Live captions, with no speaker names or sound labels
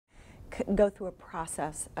go through a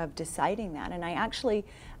process of deciding that. And I actually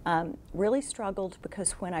really struggled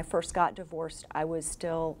because when I first got divorced, I was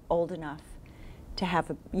still old enough to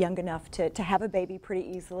have young enough to have a baby pretty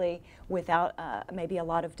easily without maybe a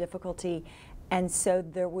lot of difficulty. And so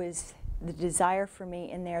there was the desire for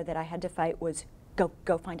me in there that I had to fight was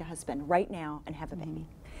go find a husband right now and have a baby.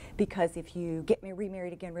 Because if you get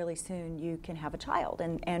remarried again really soon, you can have a child.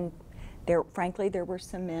 And frankly, there were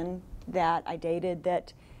some men that I dated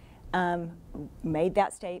that made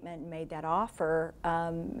that statement, made that offer,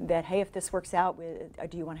 that, hey, if this works out,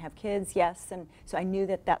 do you want to have kids? Yes. And so I knew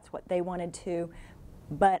that that's what they wanted to,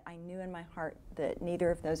 but I knew in my heart that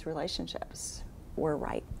neither of those relationships were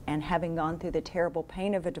right. And having gone through the terrible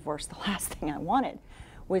pain of a divorce, the last thing I wanted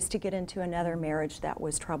was to get into another marriage that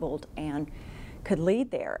was troubled and could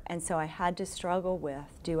lead there. And so I had to struggle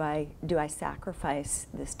with, do I sacrifice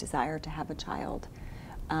this desire to have a child,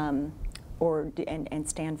 and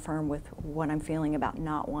stand firm with what I'm feeling about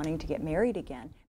not wanting to get married again?